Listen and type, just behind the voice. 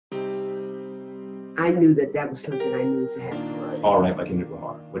I knew that was something I needed to have. All Right by Kendrick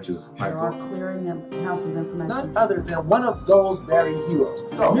Lamar, which is my book. Clearinghouse of Information. None other than one of those very heroes.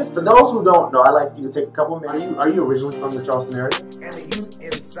 So, for those who don't know, I'd like for you to take a couple minutes. Are you originally from the Charleston area? And the youth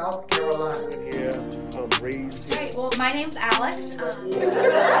in South Carolina. Yeah, I'm raised. Hey, well, my name's Alex. The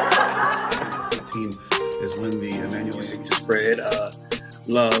team is when the Emmanuel music to spread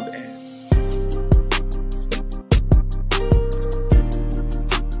love and.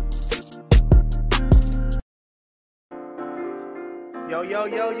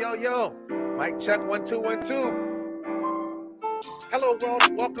 Yo. Mic check 1 2 1 2. Hello world,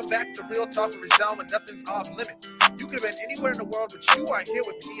 welcome back to Real Talk with Rajon when nothing's off limits. You could have been anywhere in the world, but you are here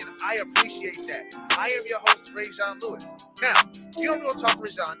with me, and I appreciate that. I am your host, Rajon Lewis. Now, here on Real Talk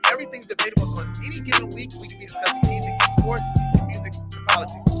with Rajon, everything's debatable. On any given week, we can be discussing anything from sports, to music, to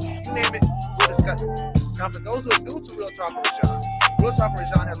politics. You name it, we'll discuss it. Now, for those who are new to Real Talk with Rajon, Real Talk with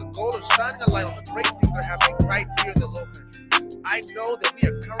Rajon has a goal of shining a light on the great things that are happening right here in the Low Country. I know that we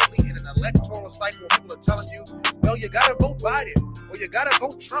are currently in an electoral cycle where people are telling you, well, you gotta vote Biden, or you gotta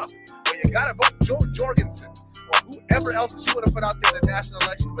vote Trump, or you gotta vote George Jorgensen, or whoever else you want to put out there in the national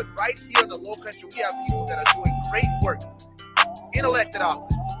election. But right here in the Low Country, we have people that are doing great work in elected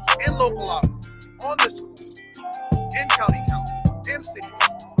office, in local offices, on the schools, in county council, in city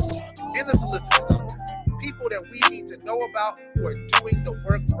council, in the solicitor's office. People that we need to know about who are doing the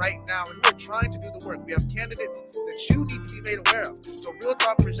work right now and who are trying to do the work. We have candidates that you need to be made aware of. So Real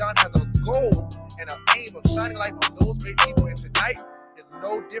Talk with Rajon has a goal and an aim of shining light on those great people. And tonight is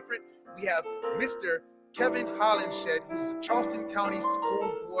no different. We have Mr. Kevin Hollenshed, who's a Charleston County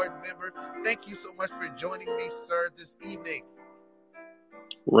School Board member. Thank you so much for joining me, sir, this evening.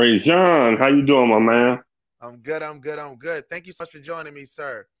 Rajon, how you doing, my man? I'm good. Thank you so much for joining me,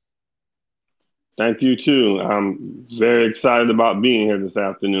 sir. Thank you, too. I'm very excited about being here this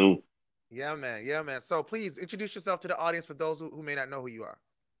afternoon. Yeah, man. So please introduce yourself to the audience for those who may not know who you are.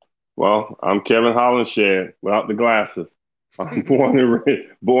 Well, I'm Kevin Hollenshed, without the glasses. I'm born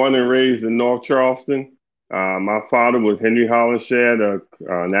and raised in North Charleston. My father was Henry Hollenshed,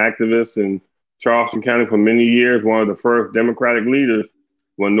 an activist in Charleston County for many years, one of the first Democratic leaders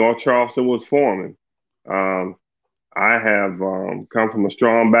when North Charleston was forming. I have come from a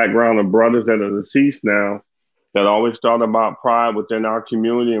strong background of brothers that are deceased now that always thought about pride within our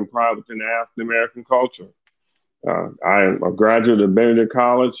community and pride within the African American culture. I am a graduate of Benedict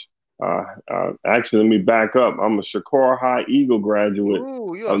College. Actually, let me back up. I'm a Shakur High Eagle graduate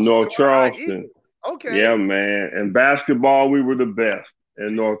of North Charleston. Okay. Yeah, man. In basketball, we were the best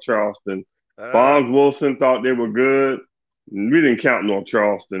in North Charleston. Bonds Wilson thought they were good. We didn't count North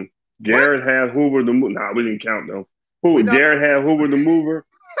Charleston. Garrett had Hoover the Mover. Nah, we didn't count them. Garrett had Hoover the Mover.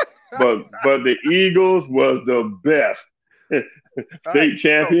 But the Eagles was the best. State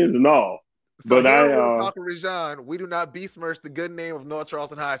champions and all. So talking Rajon, we do not besmirch the good name of North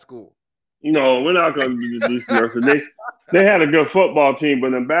Charleston High School. No, we're not going to besmirch it. They had a good football team,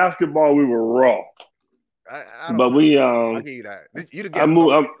 but in basketball we were raw. I give you that.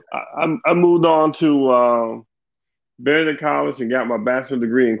 I moved on to Benedict College and got my bachelor's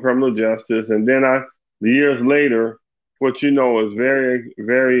degree in criminal justice, and then years later, what you know is very,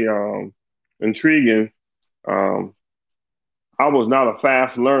 very intriguing. I was not a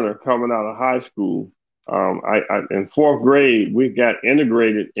fast learner coming out of high school. In fourth grade, we got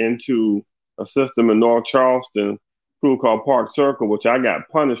integrated into a system in North Charleston, school called Park Circle, which I got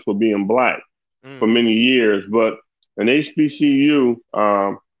punished for being black for many years. But an HBCU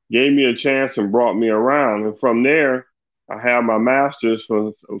gave me a chance and brought me around. And from there, I had my master's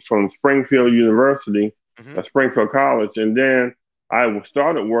from Springfield University, Springfield College. And then I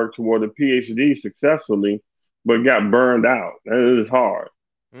started work toward a PhD successfully, but got burned out. It is hard.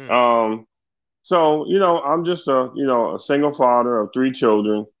 So, I'm just a single father of 3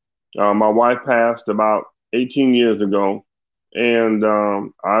 children. My wife passed about 18 years ago, and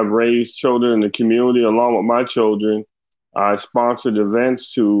I've raised children in the community along with my children. I sponsored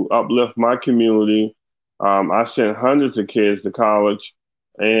events to uplift my community. I sent hundreds of kids to college,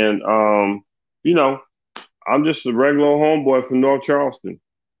 and, I'm just a regular homeboy from North Charleston.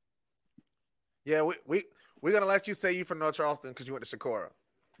 Yeah, we're going to let you say you from North Charleston because you went to Shakura.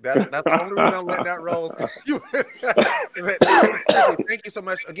 That's the only reason I'm letting that roll. Thank you so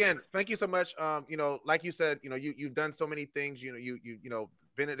much. Again, thank you so much. Like you said, you've done so many things.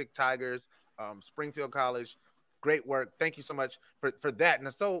 Benedict Tigers, Springfield College, great work. Thank you so much for that.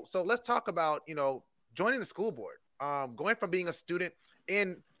 And so let's talk about joining the school board. Going from being a student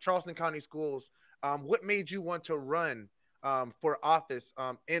in Charleston County Schools. What made you want to run for office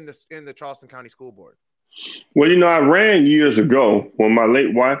in the Charleston County School Board? Well, I ran years ago when my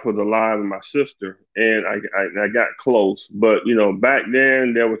late wife was alive and my sister, and I got close. But back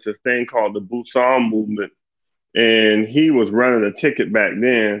then there was this thing called the Busan movement, and he was running a ticket back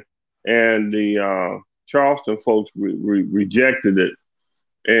then, and the Charleston folks rejected it,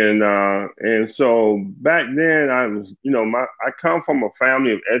 and so back then I was, I come from a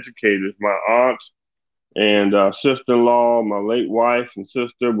family of educators. My aunts and sister-in-law, my late wife and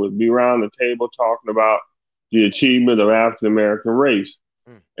sister would be around the table talking about the achievement of African American race.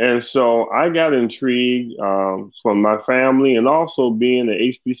 And so I got intrigued from my family and also being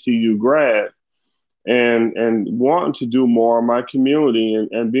an HBCU grad and wanting to do more in my community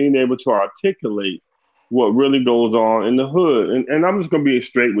and being able to articulate what really goes on in the hood. And I'm just going to be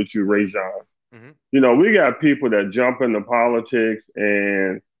straight with you, Rajon. We got people that jump into politics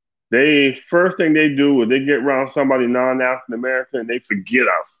and first thing they do is they get around somebody non-African American and they forget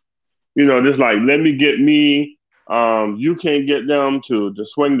us. Just like, let me get me. You can't get them to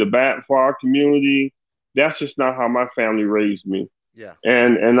swing the bat for our community. That's just not how my family raised me. Yeah.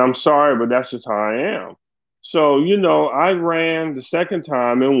 And I'm sorry, but that's just how I am. So, I ran the second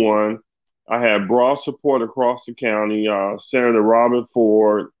time and won. I had broad support across the county. Senator Robert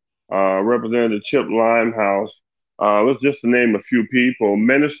Ford, Representative Chip Limehouse. Let's just to name a few people.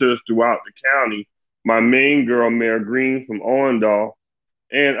 Ministers throughout the county. My main girl, Mayor Green from Owendale,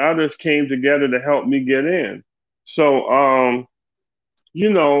 and others came together to help me get in. So, I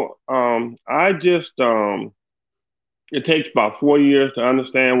just, it takes about 4 years to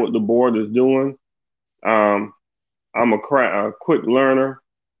understand what the board is doing. I'm a quick learner,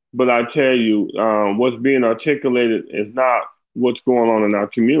 but I tell you, what's being articulated is not what's going on in our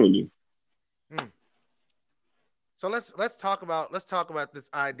community. So let's talk about this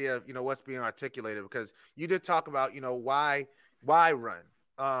idea of what's being articulated, because you did talk about why run.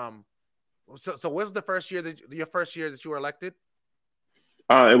 So what was the your first year that you were elected?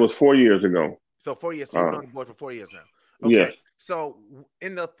 It was 4 years ago. So 4 years. So you've been on the board for 4 years now. Okay. Yes. So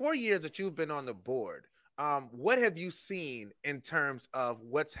in the 4 years that you've been on the board, what have you seen in terms of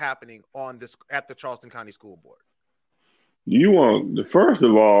what's happening at the Charleston County School Board? First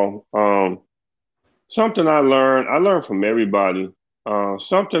of all, something I learned from everybody.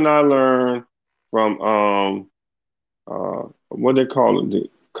 Something I learned from what they call it, the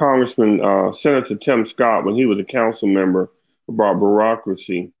Congressman Senator Tim Scott when he was a council member about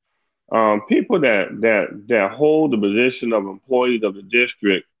bureaucracy. People that hold the position of employees of the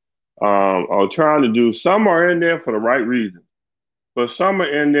district are trying to do. Some are in there for the right reason, but some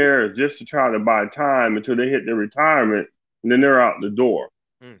are in there just to try to buy time until they hit their retirement, and then they're out the door.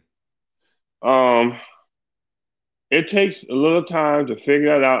 It takes a little time to figure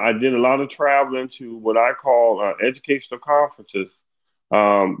that out. I did a lot of traveling to what I call educational conferences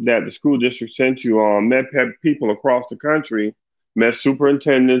that the school district sent you on, met people across the country, met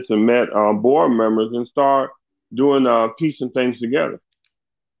superintendents and met board members, and start doing piecing things together.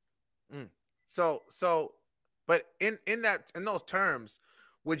 So, but in those terms,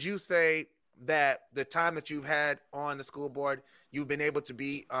 would you say that the time that you've had on the school board, you've been able to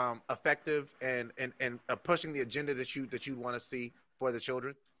be effective and pushing the agenda that you want to see for the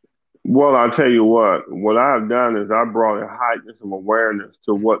children? Well, I'll tell you what I've done is I brought a heightened of awareness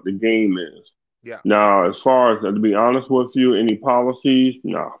to what the game is. Yeah. Now, as far as, to be honest with you, any policies,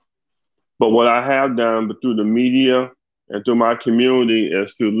 no. But what I have done, but through the media and through my community,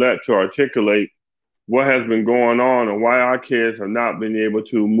 is to articulate what has been going on and why our kids have not been able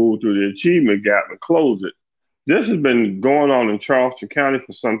to move through the achievement gap and close it. This has been going on in Charleston County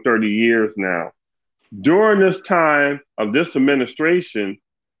for some 30 years now. During this time of this administration,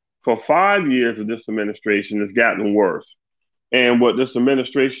 for 5 years of this administration, it's gotten worse. And what this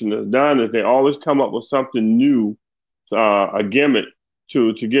administration has done is they always come up with something new, a gimmick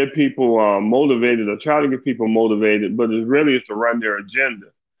to get people motivated or try to get people motivated, but it really is to run their agenda.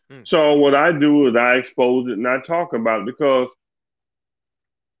 So what I do is I expose it and I talk about it, because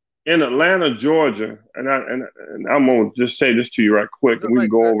in Atlanta, Georgia, and I'm going to just say this to you right quick, and we can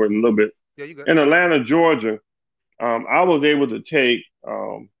go over it in a little bit. Yeah, you go. In Atlanta, Georgia, I was able to take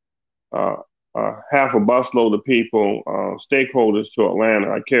half a busload of people, stakeholders, to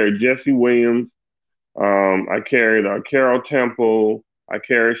Atlanta. I carried Jesse Williams. I carried Carol Temple. I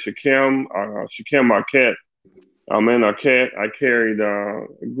carried Shakim Marquette. In Arquette, I carried a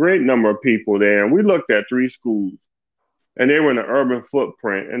great number of people there. And we looked at 3 schools, and they were in an urban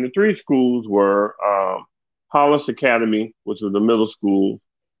footprint. And the 3 schools were Hollis Academy, which was the middle school,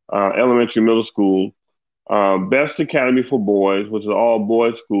 elementary middle school, Best Academy for Boys, which is an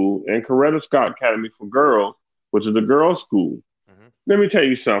all-boys school, and Coretta Scott Academy for Girls, which is a girls' school. let me tell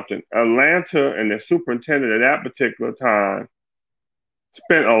you something. Atlanta and the superintendent at that particular time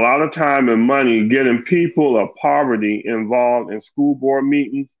spent a lot of time and money getting people of poverty involved in school board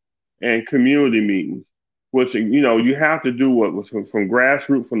meetings and community meetings, which, you have to do what was from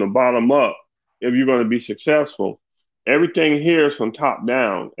grassroots, from the bottom up, if you're going to be successful. Everything here is from top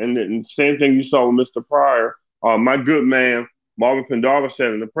down. And the same thing you saw with Mr. Pryor. My good man, Marvin Pendarvis,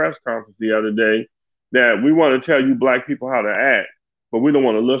 said in the press conference the other day that we want to tell you black people how to act, but we don't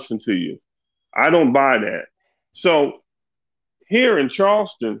want to listen to you. I don't buy that. So here in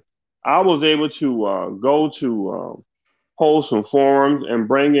Charleston, I was able to go to hold some forums and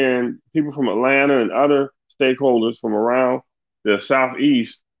bring in people from Atlanta and other stakeholders from around the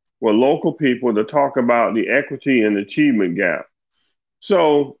Southeast with local people to talk about the equity and achievement gap.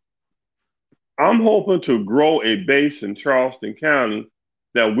 So I'm hoping to grow a base in Charleston County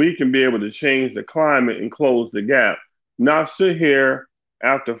that we can be able to change the climate and close the gap, not sit here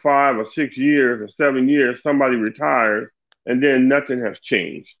after 5 or 6 years or 7 years, somebody retires and then nothing has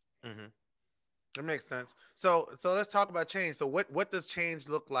changed. Mm-hmm. That makes sense. So let's talk about change. So what does change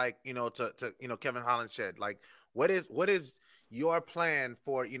look like, to Kevin Hollenshed? Like, what is your plan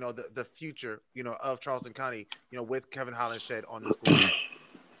for, the future, of Charleston County, with Kevin Hollenshed on the school?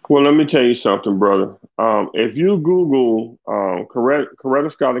 Well, let me tell you something, brother. If you Google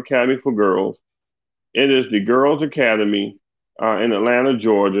Coretta Scott Academy for Girls, it is the Girls Academy in Atlanta,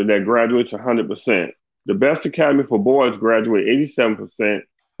 Georgia, that graduates 100%. The best academy for boys graduate 87%,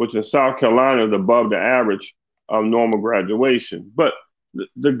 which in South Carolina is above the average of normal graduation. But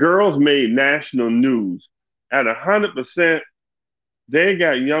the girls made national news. At 100%, they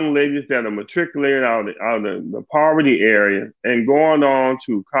got young ladies that are matriculated out of the poverty area and going on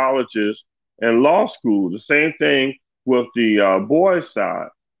to colleges and law school. The same thing with the boys' side.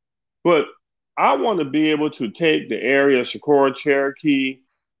 But I want to be able to take the area of Socorro, Cherokee,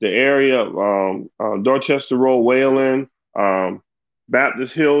 the area of Dorchester Road, Wayland,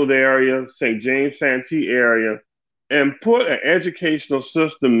 Baptist Hills area, St. James Santee area, and put an educational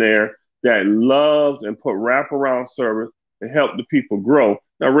system there that loves and put wraparound service and help the people grow.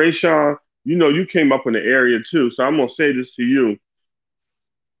 Now, Rayshawn, you came up in the area too, so I'm going to say this to you.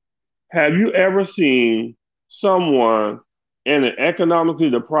 Have you ever seen someone in an economically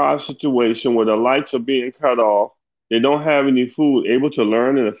deprived situation where the lights are being cut off, they don't have any food, able to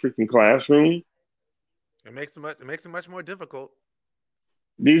learn in a freaking classroom? It makes it much more difficult.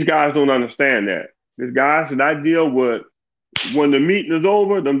 These guys don't understand that. These guys that I deal with, when the meeting is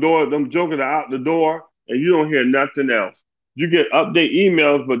over, them jokers are out the door, and you don't hear nothing else. You get update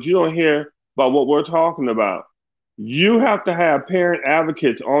emails, but you don't hear about what we're talking about. You have to have parent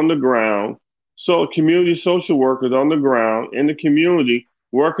advocates on the ground, so community social workers on the ground in the community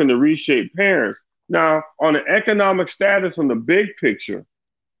working to reshape parents. Now, on the economic status on the big picture,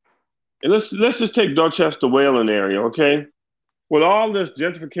 and let's just take Dorchester Wayland area, okay? With all this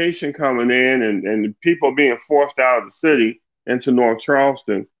gentrification coming in and people being forced out of the city into North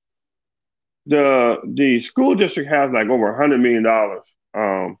Charleston, the school district has like over $100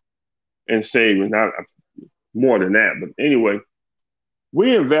 million in savings, not more than that. But anyway,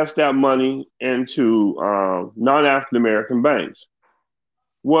 we invest that money into non-African American banks.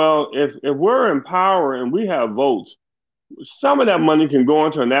 Well, if we're in power and we have votes, some of that money can go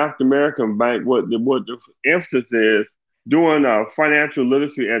into an African American bank. What the emphasis is doing financial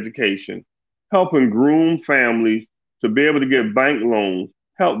literacy education, helping groom families to be able to get bank loans,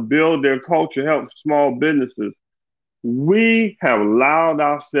 help build their culture, help small businesses. We have allowed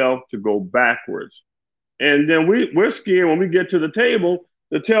ourselves to go backwards. And then we're scared when we get to the table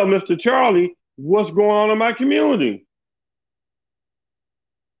to tell Mr. Charlie what's going on in my community.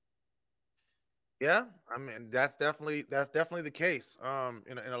 Yeah, I mean that's definitely the case.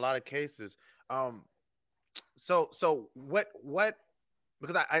 In a lot of cases. So what?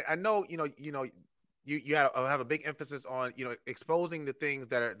 Because I know you have a big emphasis on exposing the things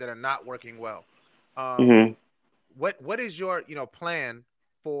that are not working well. What is your plan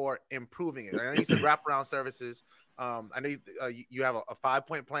for improving it? I know you said wraparound services. I know you have a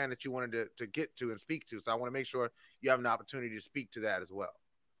 5-point plan that you wanted to get to and speak to. So I want to make sure you have an opportunity to speak to that as well.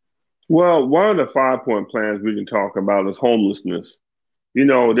 Well, one of the 5-point plans we can talk about is homelessness.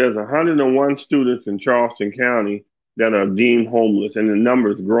 There's 101 students in Charleston County that are deemed homeless, and the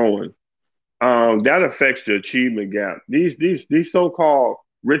number is growing. That affects the achievement gap. These so-called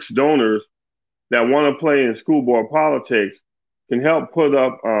rich donors that want to play in school board politics can help put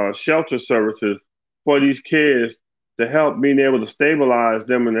up shelter services for these kids to help being able to stabilize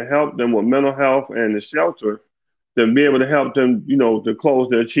them and to help them with mental health and the shelter, to be able to help them, to close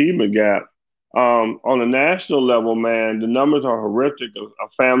the achievement gap. On a national level, man, the numbers are horrific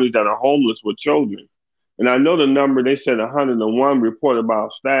of families that are homeless with children. And I know the number, they said 101 reported by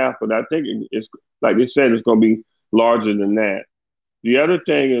our staff, but I think it's like they said, it's going to be larger than that. The other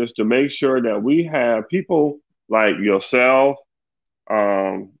thing is to make sure that we have people like yourself,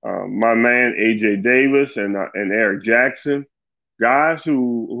 my man AJ Davis and Eric Jackson, guys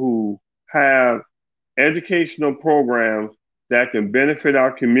who have educational programs that can benefit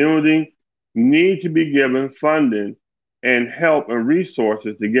our community, need to be given funding and help and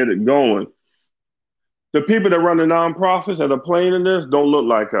resources to get it going. The people that run the nonprofits that are playing in this don't look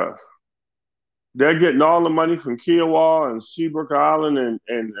like us. They're getting all the money from Kiowa and Seabrook Island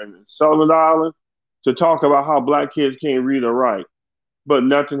and Sullivan Island to talk about how black kids can't read or write. But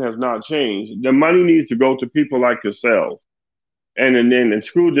nothing has not changed. The money needs to go to people like yourself. And then the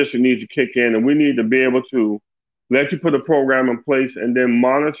school district needs to kick in, and we need to be able to let you put a program in place and then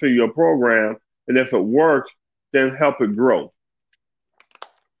monitor your program. And if it works, then help it grow.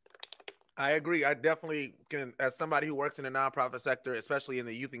 I agree. I definitely can, as somebody who works in the nonprofit sector, especially in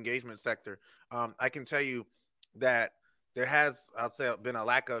the youth engagement sector, I can tell you that there has, I'll say, been a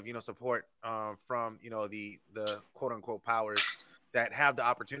lack of, support from, the quote unquote powers that have the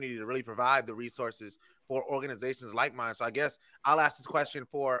opportunity to really provide the resources for organizations like mine. So I guess I'll ask this question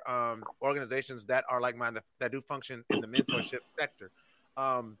for organizations that are like mine that do function in the mentorship sector.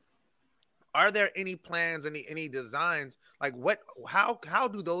 Are there any plans, any designs, like how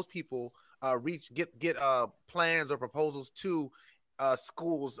do those people get plans or proposals to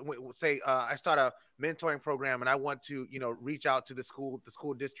schools? Say I start a mentoring program and I want to reach out to the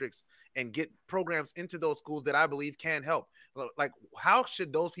school districts and get programs into those schools that I believe can help. Like, how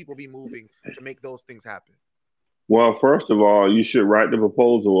should those people be moving to make those things happen? Well, first of all, you should write the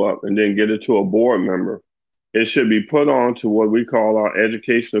proposal up and then get it to a board member. It should be put on to what we call our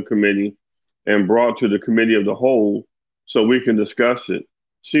educational committee and brought to the committee of the whole so we can discuss it.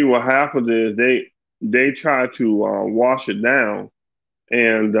 See, what happens is they try to wash it down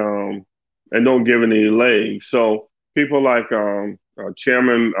and don't give it any legs. So people like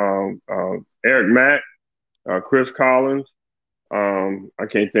Chairman Eric Mack, Chris Collins, I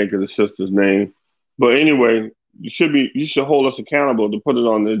can't think of the sister's name, but anyway, you should hold us accountable to put it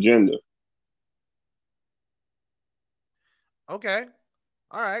on the agenda. Okay.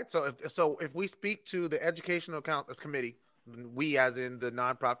 All right. So if we speak to the educational committee, we as in the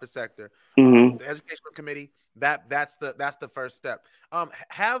nonprofit sector, the educational committee, that's the first step.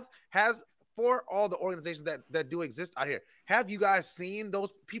 Has for all the organizations that do exist out here, have you guys seen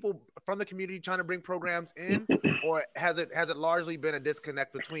those people from the community trying to bring programs in, or has it largely been a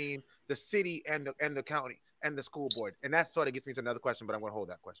disconnect between the city and the county and the school board? And that sort of gets me to another question, but I'm going to hold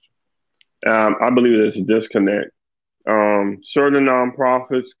that question. I believe there's a disconnect. Certain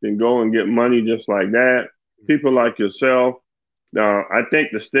nonprofits can go and get money just like that. People like yourself, I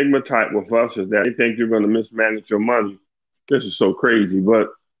think the stigmatite with us is that they think you're going to mismanage your money. This is so crazy, but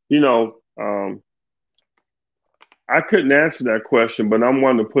I couldn't answer that question, but I'm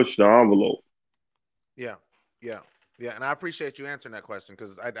one to push the envelope. Yeah. And I appreciate you answering that question,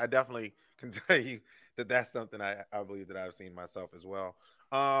 because I definitely can tell you that that's something I believe that I've seen myself as well.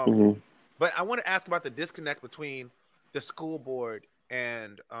 But I want to ask about the disconnect between the school board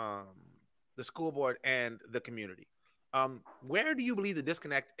and the community. Where do you believe the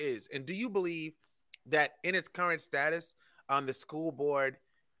disconnect is? And do you believe that in its current status, the school board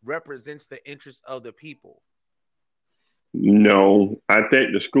represents the interests of the people? No, I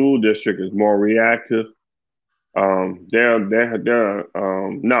think the school district is more reactive. They're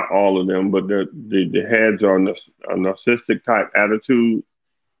not all of them, but the heads are a narcissistic type attitude.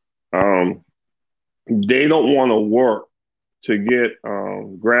 They don't want to work to get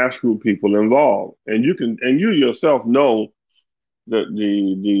grassroots people involved, and you yourself know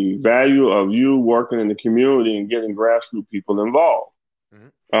the value of you working in the community and getting grassroots people involved.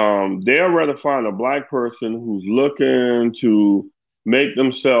 They'll rather find a black person who's looking to make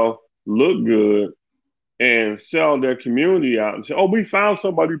themselves look good and sell their community out and say, "Oh, we found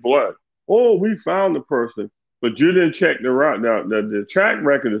somebody black. Oh, we found the person," but you didn't check the track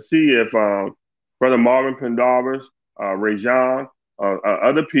record to see if Brother Marvin Pendarvis, Rajon,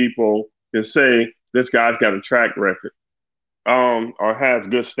 other people can say this guy's got a track record or has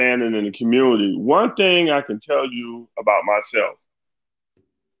good standing in the community. One thing I can tell you about myself,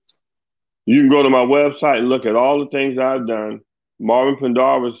 you can go to my website and look at all the things I've done. Marvin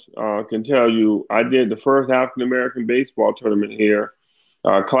Pendarvis can tell you I did the first African-American baseball tournament here,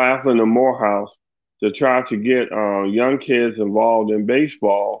 Claflin and Morehouse, to try to get young kids involved in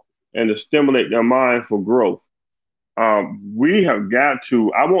baseball and to stimulate their mind for growth. we have got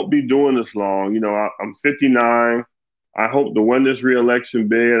to. I won't be doing this long. I'm 59. I hope to win this reelection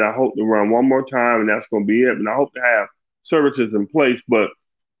bid. I hope to run one more time, and that's going to be it. And I hope to have services in place. But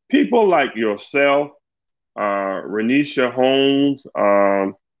people like yourself, Renisha Holmes,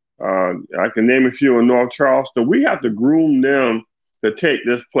 I can name a few in North Charleston. We have to groom them to take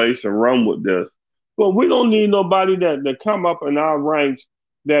this place and run with this. But we don't need nobody that come up in our ranks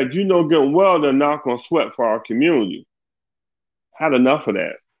that good well they're not going to sweat for our community. Had enough of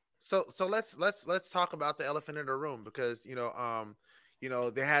that. So let's talk about the elephant in the room, because they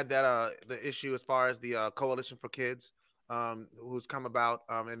had that the issue as far as the Coalition for Kids who's come about,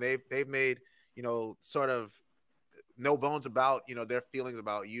 and they've made sort of no bones about their feelings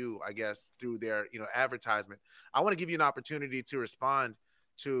about you, I guess, through their advertisement. I want to give you an opportunity to respond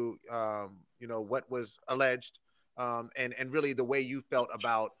to what was alleged, and really the way you felt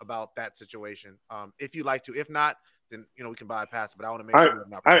about that situation, if you'd like to. If not, then we can bypass it. But I want to make sure.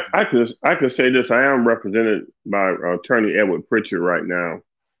 I can say this: I am represented by Attorney Edward Pritchard right now,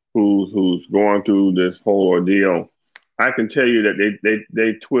 who's going through this whole ordeal. I can tell you that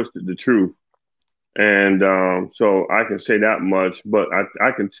they twisted the truth, and so I can say that much. But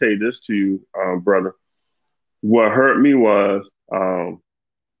I can say this to you, brother. What hurt me was, and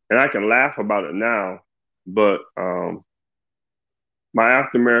I can laugh about it now, but my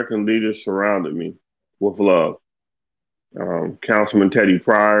African American leaders surrounded me with love. Councilman Teddy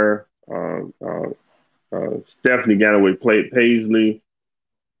Pryor, Stephanie Ganaway Paisley.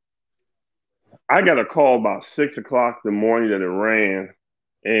 I got a call about 6 o'clock in the morning that it ran,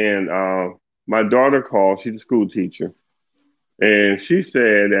 and my daughter called. She's a school teacher, and she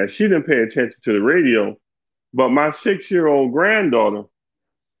said that she didn't pay attention to the radio, but my 6-year-old granddaughter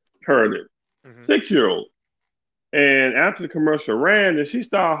heard it. 6-year-old. And after the commercial ran, and she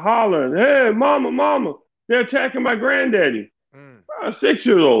started hollering, "Hey, mama, they're attacking my granddaddy." A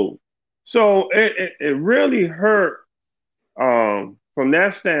 6-year-old. So it really hurt from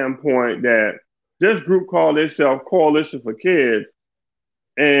that standpoint that this group called itself Coalition for Kids,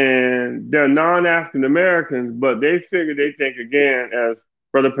 and they're non-African Americans, but they think again, as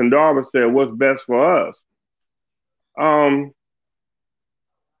Brother Pendarvis said, what's best for us.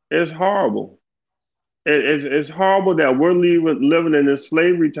 It's horrible. It's horrible that we're living in this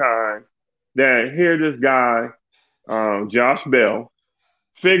slavery time, that here this guy, Josh Bell,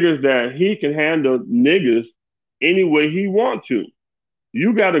 figures that he can handle niggas any way he wants to.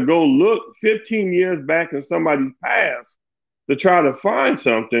 You got to go look 15 years back in somebody's past to try to find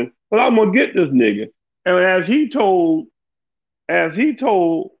something, but I'm going to get this nigga. And as he told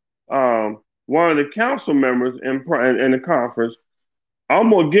one of the council members in the conference, I'm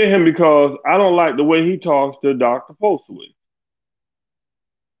going to get him because I don't like the way he talks to Dr. Postlewaite.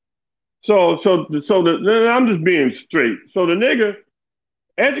 So I'm just being straight. So the nigga,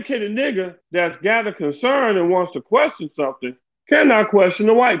 educated nigga that's got a concern and wants to question something, cannot question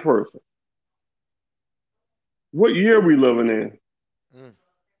a white person. What year are we living in?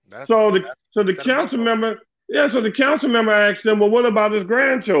 So the council member asked him, "Well, what about his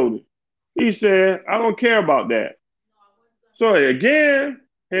grandchildren?" He said, "I don't care about that." So again,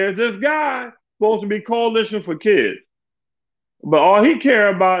 here's this guy supposed to be Coalition for Kids, but all he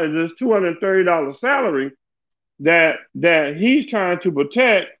cares about is this $230 salary that he's trying to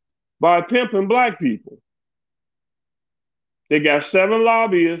protect by pimping black people. They got 7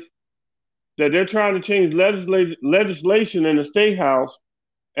 lobbyists that they're trying to change legislation in the state house,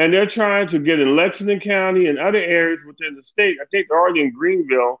 and they're trying to get in Lexington County and other areas within the state. I think they're already in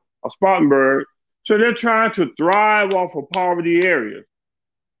Greenville or Spartanburg. So they're trying to thrive off of poverty areas.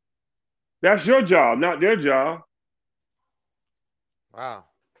 That's your job, not their job. Wow.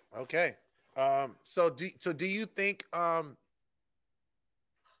 Okay. So do you think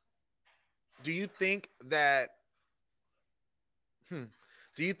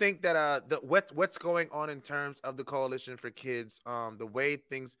what's going on in terms of the Coalition for Kids, the way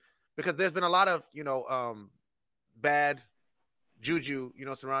things, because there's been a lot of bad juju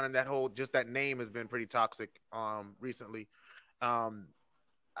surrounding that whole, just that name has been pretty toxic recently.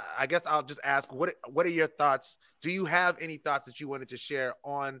 I guess I'll just ask, what are your thoughts? Do you have any thoughts that you wanted to share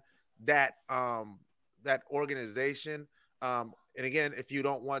on that that organization? And again, if you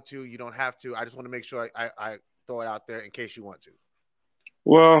don't want to, you don't have to. I just want to make sure I throw it out there in case you want to.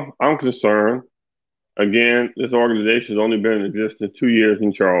 Well, I'm concerned. Again, this organization has only been in existence 2 years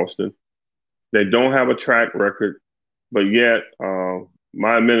in Charleston. They don't have a track record, but yet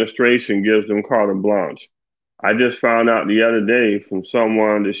my administration gives them carte blanche. I just found out the other day from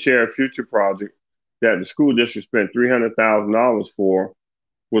someone, the Share Future project, that the school district spent $300,000 for,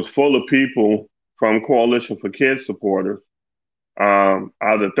 was full of people from Coalition for Kids supporters. Out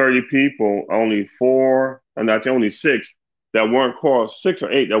of 30 people, only four, and I think only six that weren't 6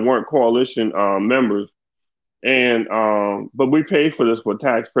 or 8 that weren't coalition members. And but we paid for this with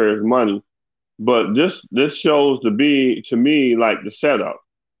taxpayers' money. But this shows to me like the setup.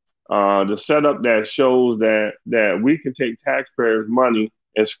 The setup that shows that we can take taxpayers' money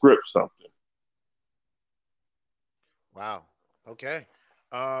and script something. Wow. Okay.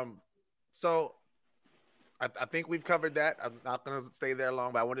 So I think we've covered that. I'm not going to stay there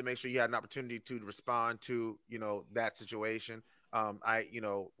long, but I wanted to make sure you had an opportunity to respond to, that situation.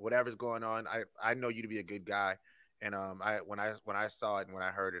 Whatever's going on, I know you to be a good guy. And when I saw it and when I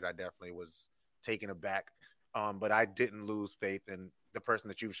heard it, I definitely was taken aback. But I didn't lose faith in the person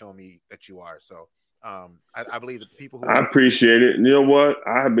that you've shown me that you are. So I believe that the people who I appreciate it. You know what?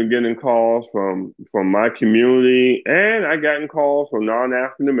 I have been getting calls from my community, and I gotten calls from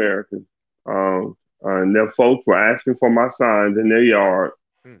non-African Americans. And their folks were asking for my signs in their yard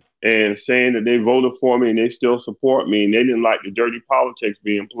and saying that they voted for me and they still support me, and they didn't like the dirty politics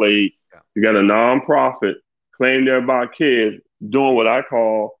being played. Yeah. You got a nonprofit claim they're about kids doing what I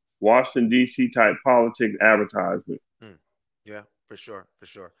call Washington, D.C. type politics advertisement. Yeah, for sure.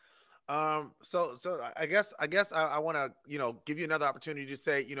 So I guess I want to, give you another opportunity to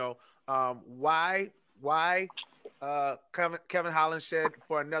say, why Kevin Hollinshed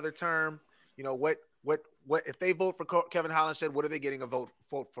for another term? What if they vote for Kevin Hollinshed, what are they getting a vote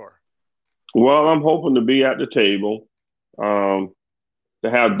for? Well, I'm hoping to be at the table, to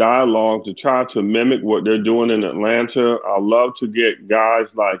have dialogue, to try to mimic what they're doing in Atlanta. I love to get guys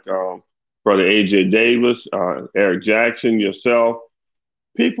like Brother A.J. Davis, Eric Jackson, yourself,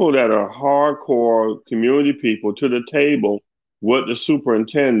 people that are hardcore community people to the table with the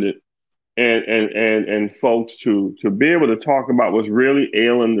superintendent and folks to be able to talk about what's really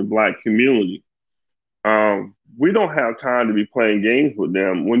ailing the Black community. We don't have time to be playing games with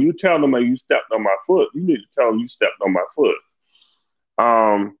them. When you tell them, you stepped on my foot, you need to tell them you stepped on my foot.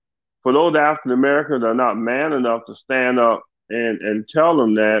 For those African Americans that are not man enough to stand up and tell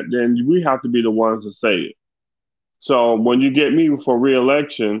them that, then we have to be the ones to say it. So when you get me for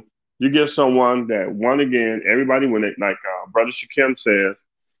re-election, you get someone that, one again, everybody, like Brother Shakim says,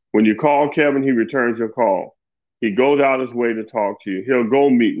 when you call Kevin, he returns your call. He goes out his way to talk to you. He'll go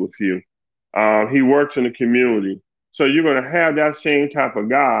meet with you. He works in the community. So you're going to have that same type of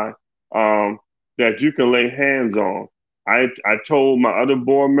guy that you can lay hands on. I told my other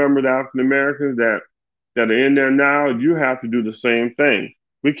board members, African Americans, that are in there now, you have to do the same thing.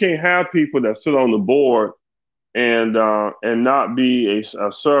 We can't have people that sit on the board and not be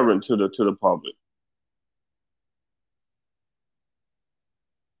a servant to the public.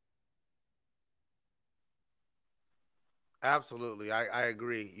 Absolutely. I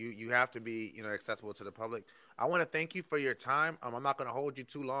agree. You have to be, accessible to the public. I want to thank you for your time. I'm not going to hold you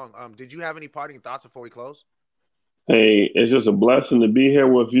too long. Did you have any parting thoughts before we close? Hey, it's just a blessing to be here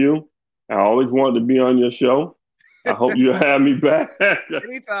with you. I always wanted to be on your show. I hope you'll have me back.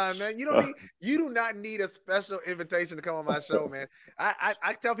 Anytime, man. You do not need a special invitation to come on my show, man.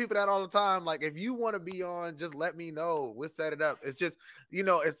 I tell people that all the time. Like, if you want to be on, just let me know. We'll set it up. It's just,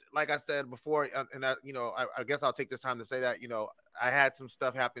 it's like I said before, and I guess I'll take this time to say that, I had some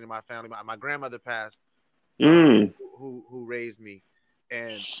stuff happen in my family. My grandmother passed, who raised me,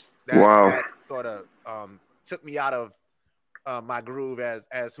 and that sort of took me out of my groove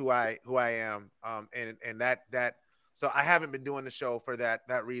as who I am, and that. So I haven't been doing the show for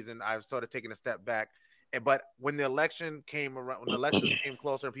that reason. I've sort of taken a step back. But when the election came around, when the election came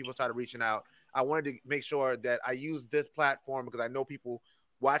closer and people started reaching out, I wanted to make sure that I use this platform because I know people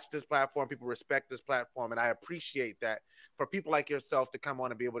watch this platform, people respect this platform, and I appreciate that for people like yourself to come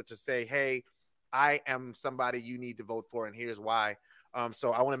on and be able to say, hey, I am somebody you need to vote for, and here's why.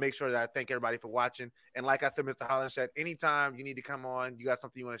 So I want to make sure that I thank everybody for watching. And like I said, Mr. Hollinshed, anytime you need to come on, you got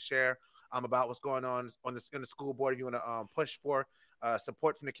something you want to share about what's going on in the school board, if you want to push for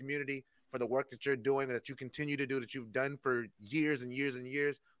support from the community for the work that you're doing, that you continue to do, that you've done for years and years and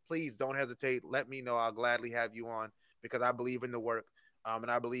years, please don't hesitate. Let me know. I'll gladly have you on because I believe in the work.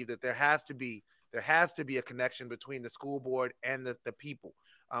 And I believe that there has to be a connection between the school board and the people.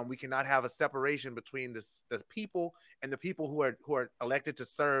 We cannot have a separation between the people and the people who are elected to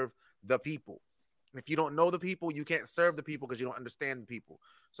serve the people. If you don't know the people, you can't serve the people because you don't understand the people.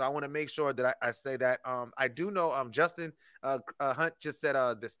 So I want to make sure that I say that. I do know Justin Hunt just said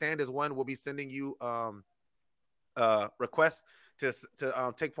the stand is one. We'll be sending you requests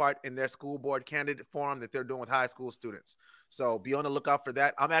to take part in their school board candidate forum that they're doing with high school students. So be on the lookout for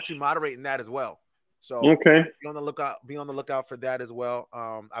that. I'm actually moderating that as well. So Okay. be on the lookout for that as well.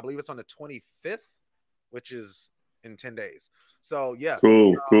 I believe it's on the 25th, which is in 10 days. So yeah.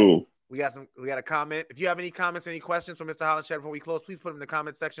 Cool. We got a comment. If you have any comments, any questions from Mr. Hollenshed before we close, please put them in the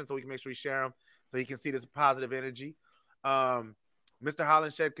comment section so we can make sure we share them so he can see this positive energy. Mr.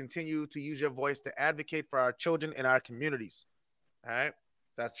 Hollenshed, continue to use your voice to advocate for our children and our communities. All right.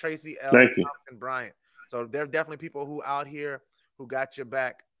 So that's Tracy L. Thompson Bryant. So there are definitely people who out here who got your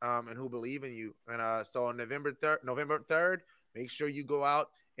back and who believe in you. And so on November 3rd, make sure you go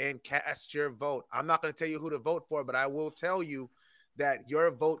out and cast your vote. I'm not going to tell you who to vote for, but I will tell you that your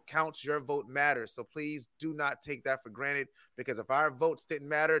vote counts, your vote matters. So please do not take that for granted, because if our votes didn't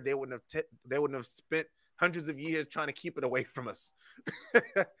matter, they wouldn't have spent hundreds of years trying to keep it away from us.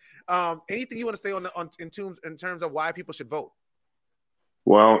 Anything you want to say in terms of why people should vote?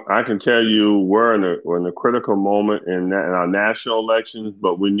 Well, I can tell you we're in a critical moment in our national elections,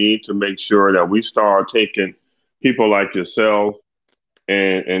 but we need to make sure that we start taking people like yourself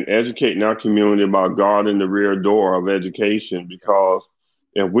and educating our community about guarding the rear door of education, because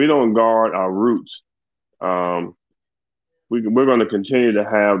if we don't guard our roots, we're going to continue to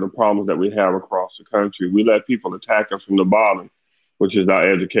have the problems that we have across the country. We let people attack us from the bottom, which is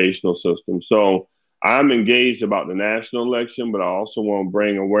our educational system. So I'm engaged about the national election, but I also want to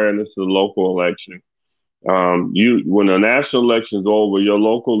bring awareness to the local election. When the national election is over, your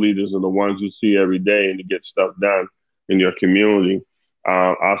local leaders are the ones you see every day and to get stuff done in your community.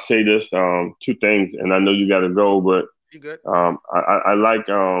 I'll say this, two things, and I know you got to go, but I like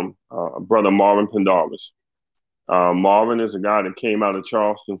Brother Marvin Pendarvis. Marvin is a guy that came out of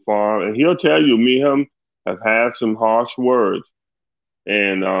Charleston Farm, and he'll tell you, me and him have had some harsh words,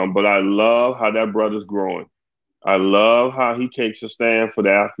 but I love how that brother's growing. I love how he takes a stand for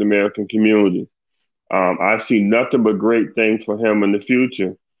the African American community. I see nothing but great things for him in the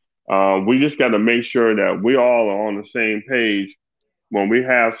future. We just got to make sure that we all are on the same page when we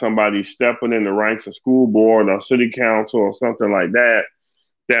have somebody stepping in the ranks of school board or city council or something like that.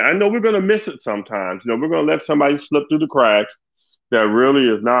 That I know we're going to miss it sometimes. We're going to let somebody slip through the cracks that really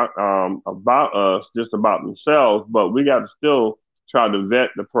is not about us, just about themselves. But we got to still try to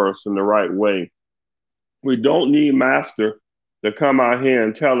vet the person the right way. We don't need master to come out here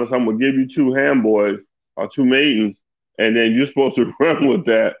and tell us, I'm going to give you 2 handboys or 2 maidens, and then you're supposed to run with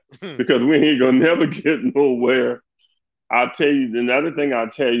that, because we ain't going to never get nowhere. I'll tell you, another thing I'll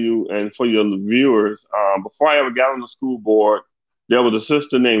tell you, and for your viewers, before I ever got on the school board, there was a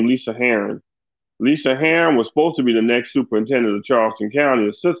sister named Lisa Heron. Lisa Heron was supposed to be the next superintendent of Charleston County,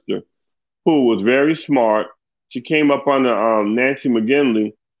 a sister who was very smart. She came up under Nancy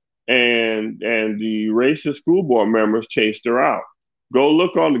McGinley, and the racist school board members chased her out. Go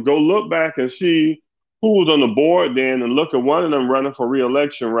look back and see who was on the board then, and look at one of them running for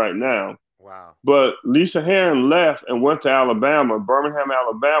re-election right now. Wow. But Lisa Heron left and went to Alabama, Birmingham,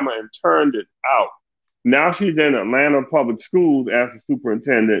 Alabama, and turned it out. Now she's in Atlanta Public Schools as a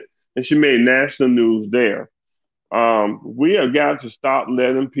superintendent, and she made national news there. We have got to stop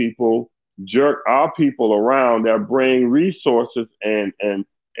letting people jerk our people around that bring resources and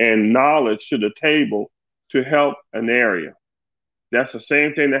knowledge to the table to help an area. That's the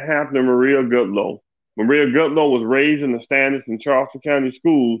same thing that happened to Maria Goodloe. Maria Goodloe was raised in the standards in Charleston County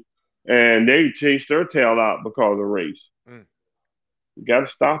schools, and they chased their tail out because of race. We got to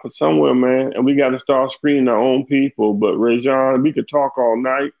stop it somewhere, man, and we got to start screening our own people. But Rajon, we could talk all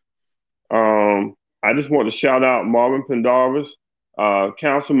night. I just want to shout out Marvin Pendarvis,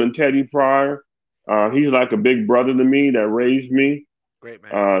 Councilman Teddy Pryor. He's like a big brother to me that raised me. Great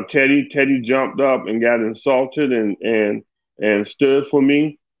man. Teddy jumped up and got insulted and stood for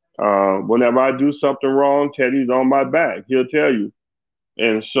me. Whenever I do something wrong, Teddy's on my back. He'll tell you.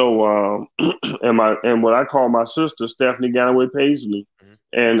 And so, and what I call my sister, Stephanie Ganaway Paisley,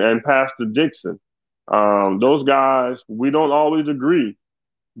 and Pastor Dixon. Those guys, we don't always agree,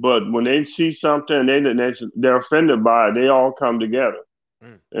 but when they see something and they're offended by it, they all come together.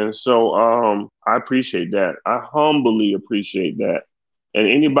 And so I appreciate that. I humbly appreciate that. And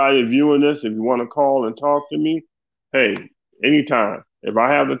anybody viewing this, if you want to call and talk to me, hey, anytime. If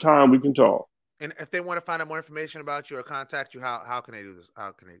I have the time, we can talk. And if they want to find out more information about you or contact you, how can they do this?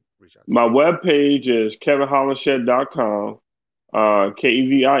 How can they reach out to you? My webpage is kevinhollenshed.com,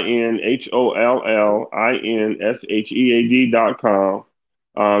 KevinHollenshead.com.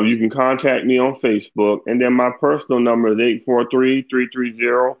 You can contact me on Facebook. And then my personal number is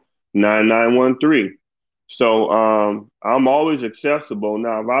 843-330-9913. So I'm always accessible.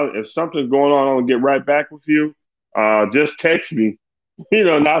 Now, if something's going on, I'll get right back with you. Just text me.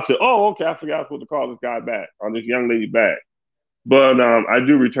 Not say, oh, okay, I forgot to call this guy back or this young lady back. But I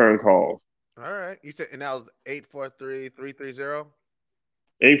do return calls. All right. You said, and that was 843-330?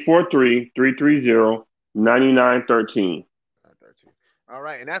 843-330-9913. 13. All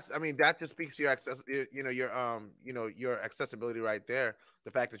right, and that's, I mean, that just speaks to your access, your accessibility right there.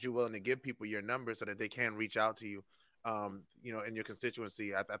 The fact that you're willing to give people your number so that they can reach out to you, in your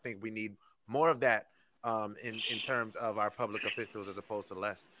constituency. I think we need more of that in terms of our public officials as opposed to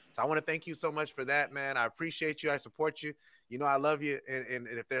less. So I want to thank you so much for that, man. I appreciate you. I support you. You know, I love you. And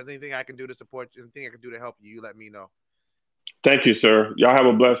if there's anything I can do to support you, anything I can do to help you, you let me know. Thank you, sir. Y'all have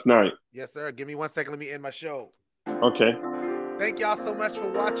a blessed night. Yes, sir. Give me 1 second. Let me end my show. Okay. Thank y'all so much for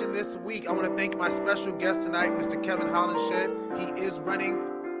watching this week. I want to thank my special guest tonight, Mr. Kevin Hollenshed. He is running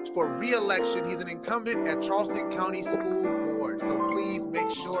for re-election. He's an incumbent at Charleston County School Board. So please make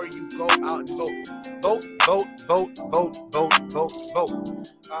sure you go out and vote. Vote, vote, vote, vote, vote, vote, vote.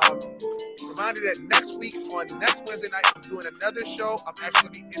 Reminder that next Wednesday night, I'm doing another show. I'm actually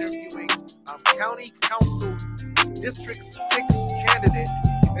going to be interviewing County Council District 6 candidate,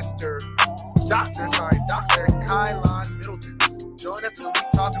 Dr. Kylon Middleton. Join us when we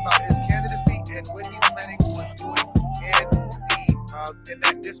talk about his candidacy and what he's planning on doing in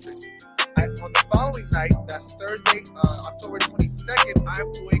that district. On the following night, that's Thursday, October 22nd,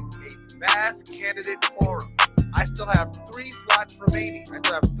 I'm doing a mass candidate forum. I still have 3 slots remaining.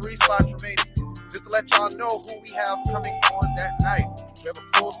 Just to let y'all know who we have coming on that night. We have a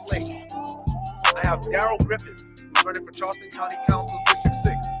full slate. I have Darrell Griffith, who's running for Charleston County Council District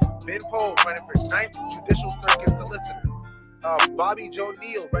 6. Ben Poe running for 9th Judicial Circuit Solicitor. Bobby Joe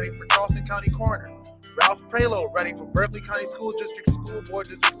Neal running for Charleston County Coroner. Ralph Prelo running for Berkeley County School District School Board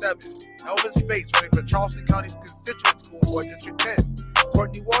District 7. Elvin Spates running for Charleston County Constituent School Board District 10.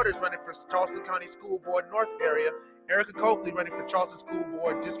 Courtney Waters running for Charleston County School Board North Area. Erica Copley running for Charleston School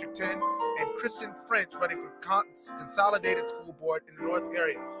Board District 10. And Christian French running for Consolidated School Board in the North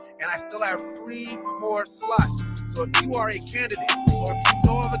Area. And I still have 3 more slots. So if you are a candidate, or if you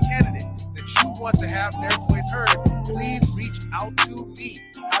know of a candidate that you want to have their voice heard, please reach out to me.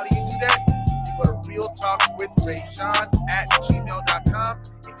 How do you do that? You go to realtalkwithrayjon@gmail.com.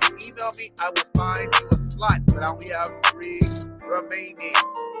 If you email me, I will find you a slot, but I only have 3 remaining.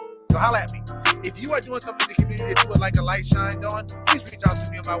 So holla at me. If you are doing something in the community that you would like a light shined on, please reach out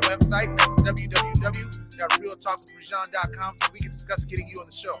to me on my website. That's www.realtalkwithrayjon.com so we can discuss getting you on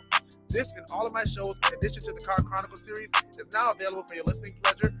the show. This and all of my shows, in addition to the Car Chronicle series, is now available for your listening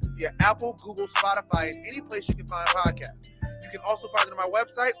pleasure via Apple, Google, Spotify, and any place you can find podcasts. You can also find it on my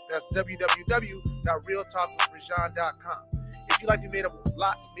website. That's www.realtalkwithrayjon.com. If you'd like to be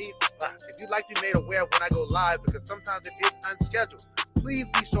made aware when I go live, because sometimes it is unscheduled, please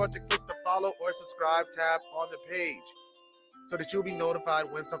be sure to click the follow or subscribe tab on the page so that you'll be notified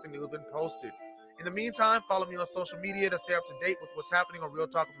when something new has been posted. In the meantime, follow me on social media to stay up to date with what's happening on Real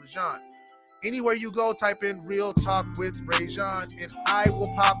Talk with Rajon. Anywhere you go, type in Real Talk with Rajon and I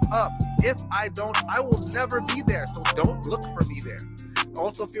will pop up. If I don't, I will never be there, so don't look for me there.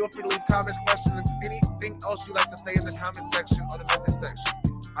 Also, feel free to leave comments, questions, and anything else you'd like to say in the comment section or the message section.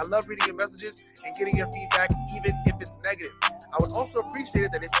 I love reading your messages and getting your feedback, even if it's negative. I would also appreciate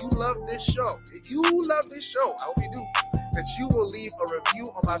it that if you love this show, I hope you do, that you will leave a review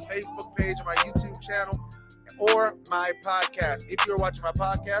on my Facebook page, or my YouTube channel, or my podcast. If you're watching my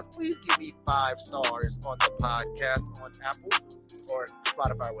podcast, please give me 5 stars on the podcast on Apple or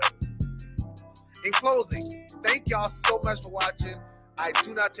Spotify. In closing, thank y'all so much for watching. I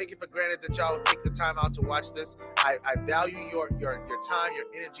do not take it for granted that y'all take the time out to watch this. I value your time, your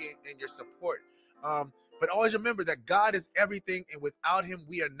energy, and your support. But always remember that God is everything, and without him,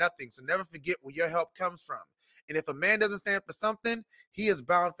 we are nothing. So never forget where your help comes from. And if a man doesn't stand for something, he is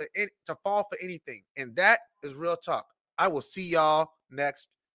bound to fall for anything. And that is Real Talk. I will see y'all next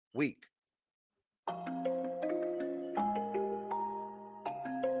week.